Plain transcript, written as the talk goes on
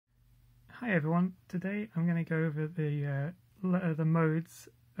Hi everyone, today I'm going to go over the modes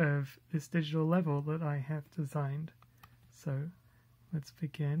of this digital level that I have designed. So let's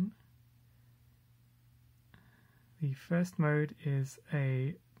begin. The first mode is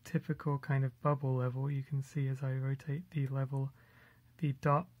a typical kind of bubble level. You can see as I rotate the level, the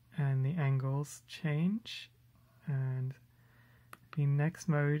dot and the angles change. And the next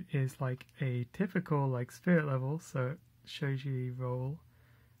mode is like a typical like spirit level, so it shows you the roll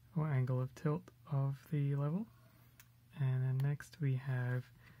or angle of tilt of the level. And then next we have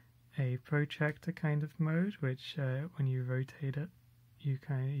a protractor kind of mode, which when you rotate it, you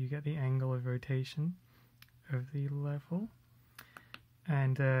get the angle of rotation of the level.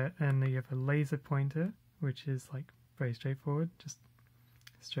 And then you have a laser pointer, which is like very straightforward, just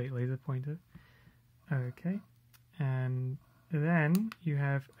a straight laser pointer. Okay, and then you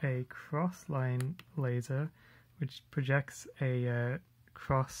have a cross line laser, which projects a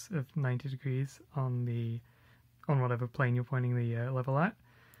cross of 90 degrees on whatever plane you're pointing the level at,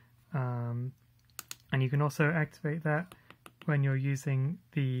 and you can also activate that when you're using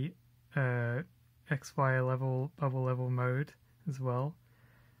the XY level bubble level mode as well.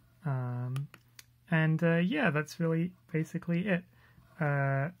 Yeah, that's really basically it.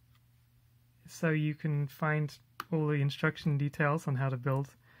 So you can find all the instruction details on how to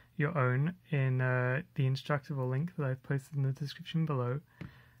build your own in the Instructable link that I've posted in the description below.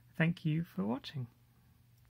 Thank you for watching.